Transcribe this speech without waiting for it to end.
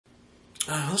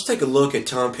Let's take a look at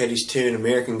Tom Petty's tune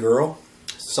American Girl.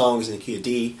 The song is in the key of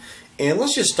D. And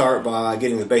let's just start by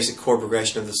getting the basic chord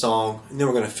progression of the song, and then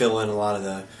we're going to fill in a lot of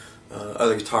the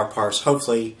other guitar parts.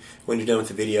 Hopefully, when you're done with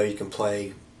the video, you can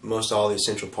play most all the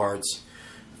essential parts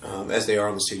as they are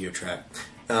on the studio track.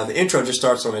 The intro just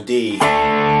starts on a D.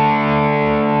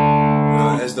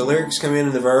 As the lyrics come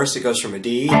in the verse, it goes from a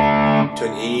D to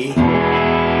an E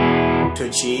to a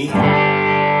G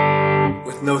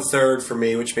with no third for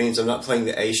me, which means I'm not playing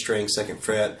the A string 2nd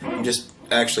fret. I'm just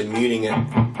actually muting it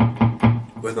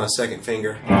with my 2nd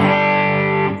finger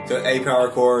to an A power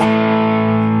chord,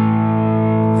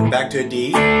 then back to a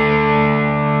D, to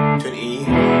an E,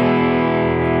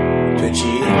 to a G,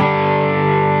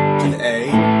 to the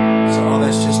A. So all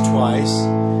that's just twice.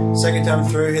 2nd time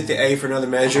through, hit the A for another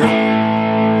measure,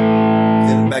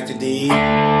 then back to D,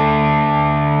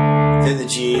 then the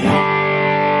G,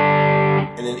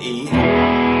 and then E,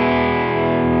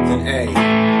 then A.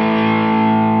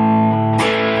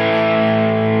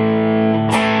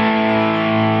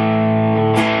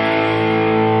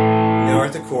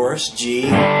 Chorus, G,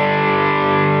 A,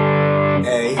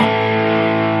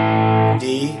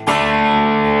 D, B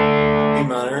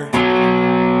minor,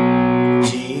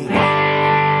 G, A,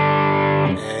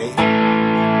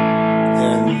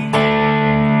 then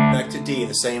back to D,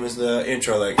 the same as the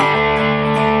intro lick.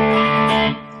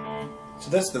 So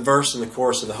that's the verse and the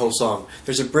chorus of the whole song.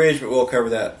 There's a bridge, but we'll cover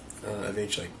that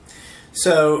eventually.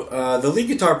 So the lead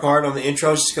guitar part on the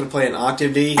intro is just going to play an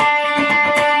octave D.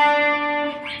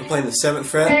 I'm playing the 7th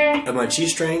fret of my G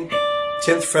string,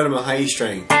 10th fret of my high E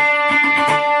string.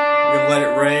 I'm going to let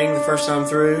it ring the first time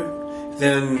through,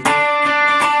 then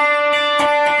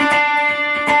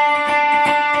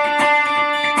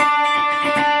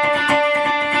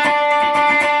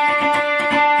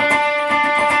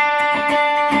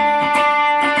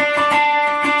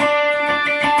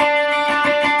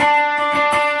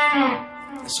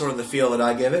that's sort of the feel that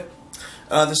I give it.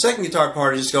 The 2nd guitar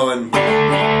part is just going.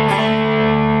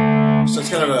 So it's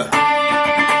kind of a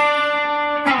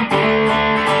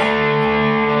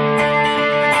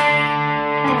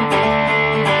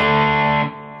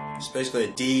it's basically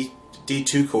a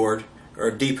D2 chord, or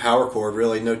a D power chord,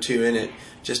 really, no 2 in it.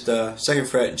 Just 2nd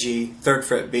fret G, 3rd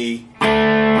fret B,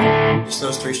 just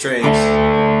those 3 strings.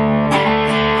 And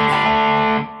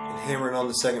hammering on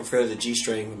the 2nd fret of the G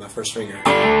string with my 1st finger.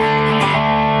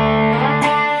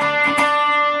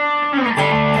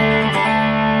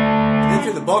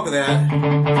 The bulk of that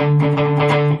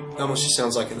almost just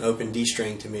sounds like an open D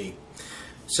string to me.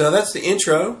 So that's the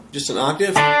intro, just an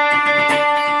octave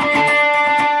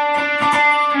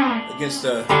against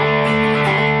a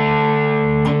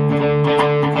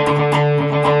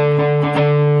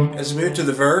as we move to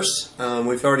the verse,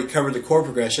 we've already covered the chord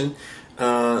progression.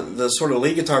 The sort of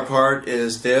lead guitar part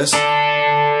is this.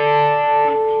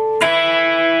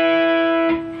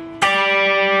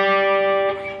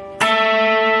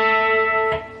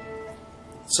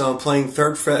 So I'm playing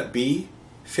 3rd fret B,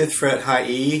 5th fret high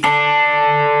E,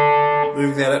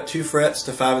 moving that up 2 frets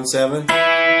to 5 and 7.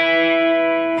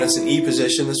 That's an E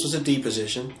position. This was a D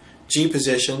position. G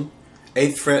position,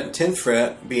 8th fret and 10th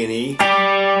fret, B and E,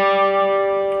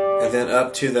 and then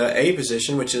up to the A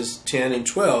position, which is 10 and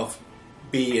 12,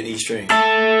 B and E string.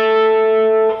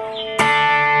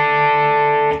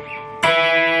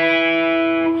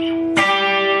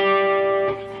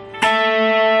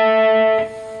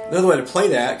 Another way to play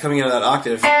that, coming out of that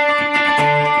octave,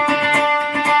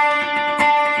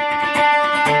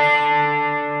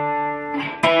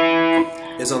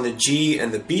 is on the G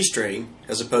and the B string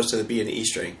as opposed to the B and the E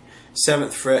string.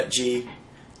 7th fret G,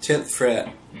 10th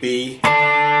fret B,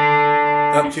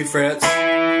 up 2 frets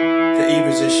to E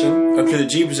position, up to the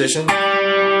G position,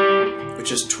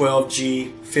 which is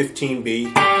 12G,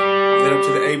 15B, then up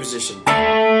to the A position,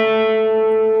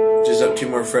 which is up 2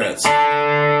 more frets.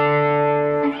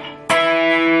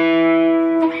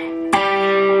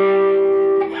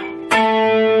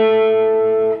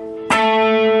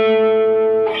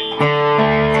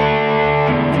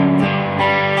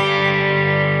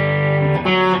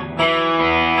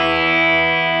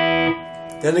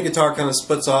 Then the guitar kind of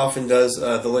splits off and does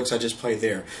the licks I just played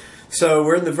there. So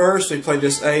we're in the verse, we played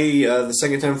this A the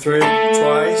 2nd time through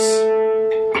twice.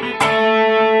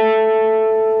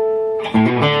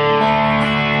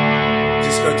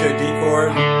 Just go to a D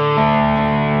chord,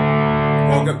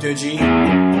 walk up to a G,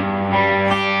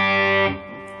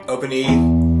 open E,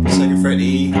 2nd fret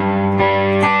E.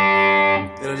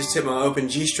 Then I just hit my open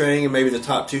G string and maybe the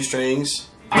top 2 strings.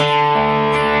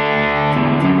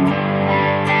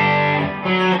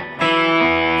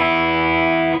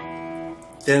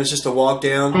 Then it's just a walk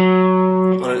down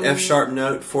on an F sharp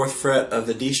note, 4th fret of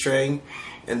the D string,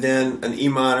 and then an E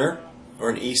minor, or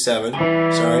an E7,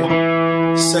 sorry,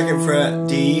 2nd fret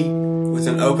D with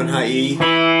an open high E,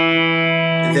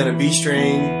 and then a B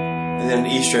string, and then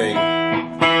an E string.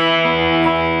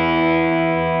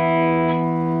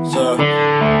 So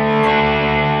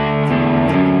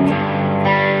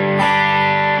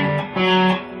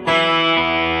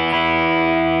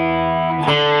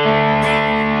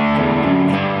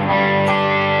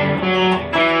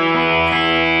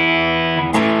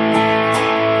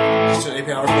just an A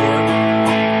power chord.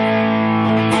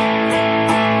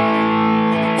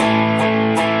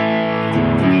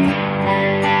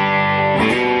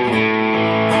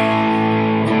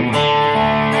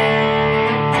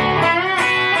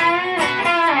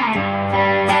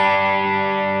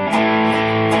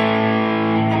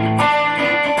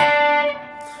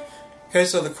 Okay,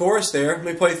 so the chorus there, let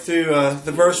me play through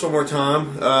the verse one more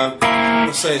time.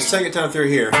 Let's say second time through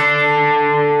here.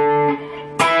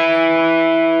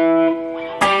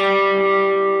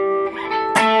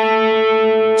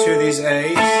 Two of these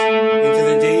A's into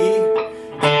the D.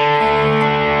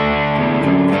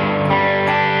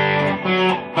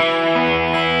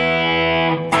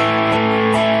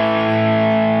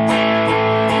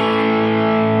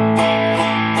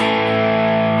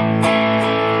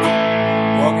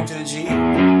 Walk into the G,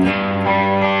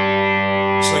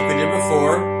 just like we did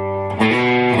before.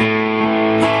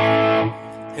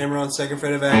 Hammer on 2nd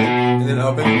fret of A, and then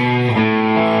open.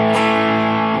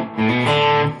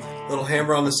 Little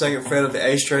hammer on the 2nd fret of the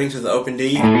A string to the open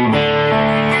D.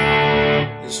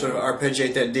 Just sort of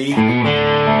arpeggiate that D.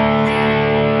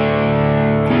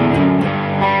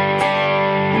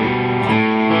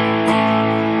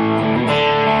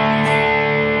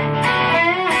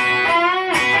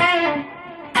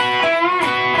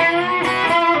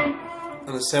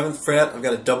 On the 7th fret, I've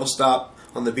got a double stop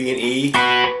on the B and E.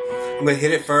 I'm going to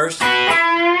hit it first,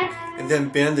 and then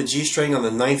bend the G string on the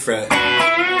 9th fret.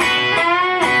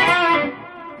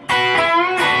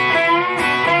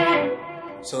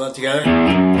 So that together.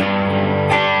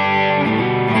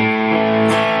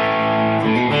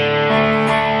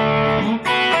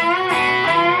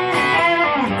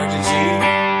 Back to G,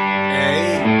 A.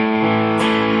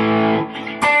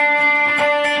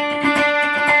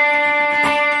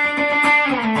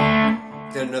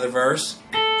 Then another verse.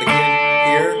 Again,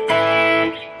 here.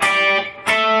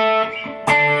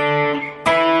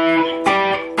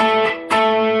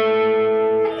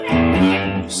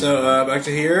 So back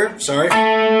to here. Sorry. Play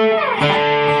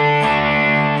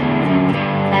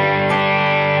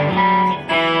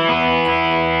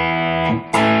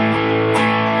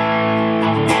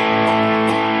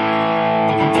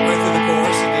through the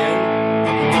chorus again.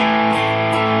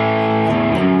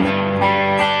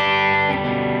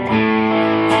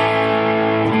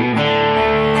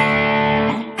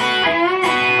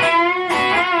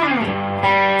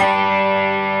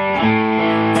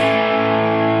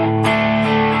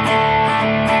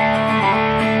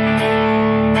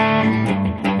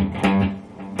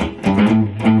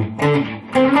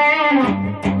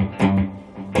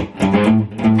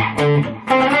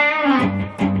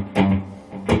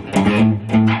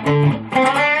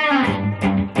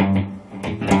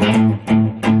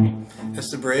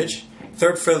 That's the bridge.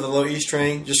 3rd fret of the low E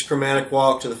string, just chromatic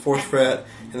walk to the 4th fret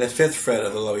and the 5th fret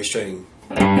of the low E string.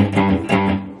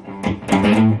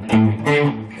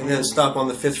 And then stop on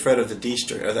the 5th fret of the D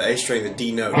string, or the A string, the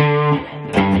D note.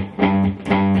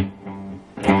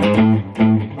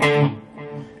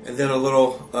 And then a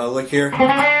little lick here.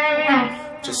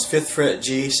 Just 5th fret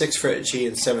G, 6th fret G,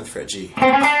 and 7th fret G.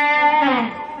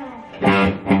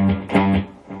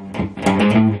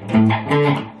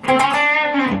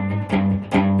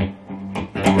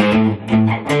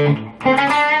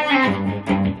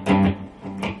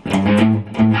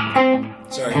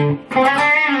 Sorry.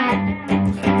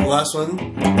 The last one,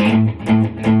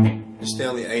 just stay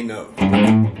on the A note.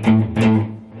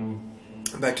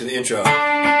 Back to the intro.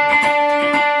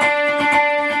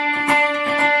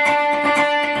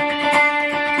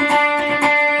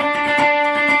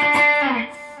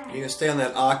 You're going to stay on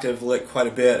that octave lick quite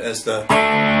a bit as the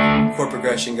chord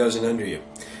progression goes in under you.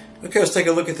 Okay, let's take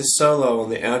a look at the solo on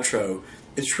the outro.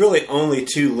 It's really only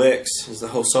 2 licks is the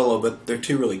whole solo, but they're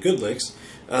 2 really good licks.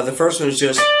 The first one is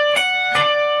just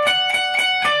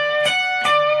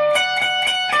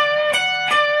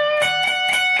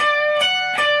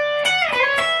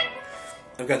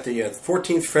I've got the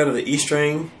 14th fret of the E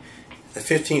string, the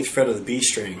 15th fret of the B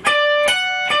string.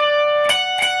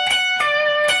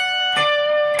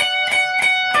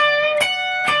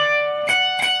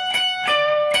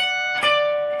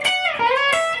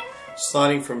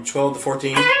 Sliding from 12 to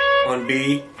 14. on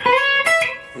B,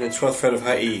 and then 12th fret of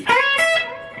high E.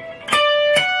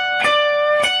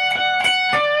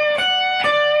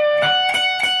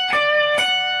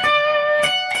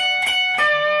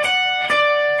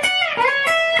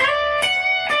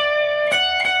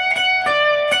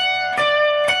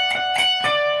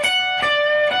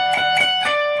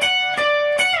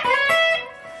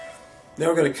 Now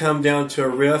we're going to come down to a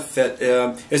riff that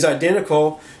is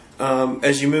identical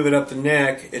as you move it up the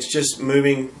neck. It's just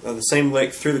moving the same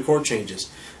lick through the chord changes.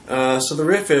 So the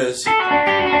riff is... I'm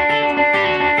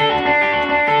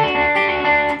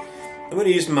going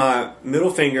to use my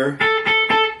middle finger,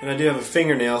 and I do have a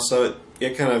fingernail, so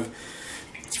it kind of,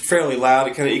 it's fairly loud.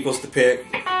 It kind of equals the pick.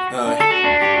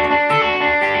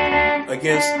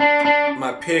 Against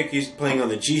my pick, he's playing on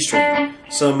the G string.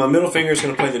 So my middle finger is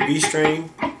going to play the B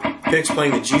string. Pick's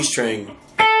playing the G string.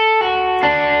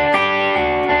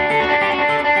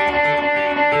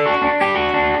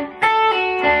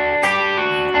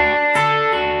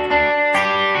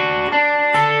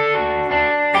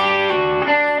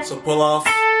 So pull off,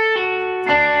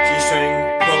 G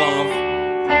string, pull off,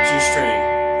 G string.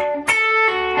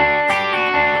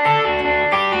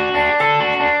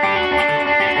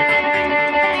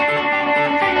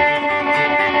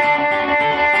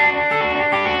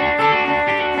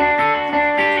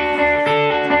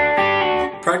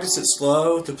 Practice it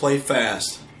slow to play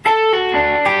fast.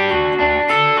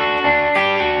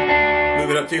 Move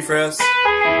it up 2 frets,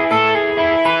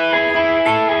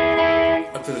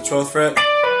 up to the 12th fret,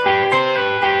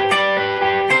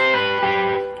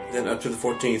 then up to the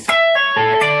 14th.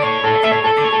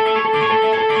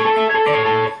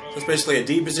 So it's basically a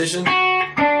D position,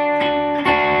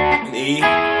 an E,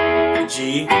 a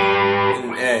G,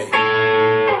 and an A.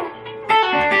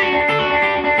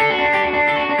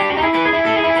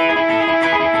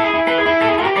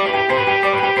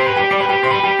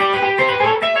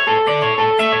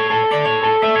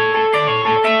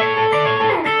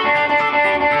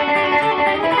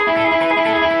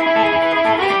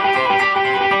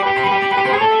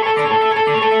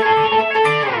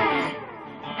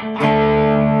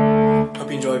 Hope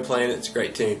you enjoy playing it. It's a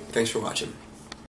great tune. Thanks for watching.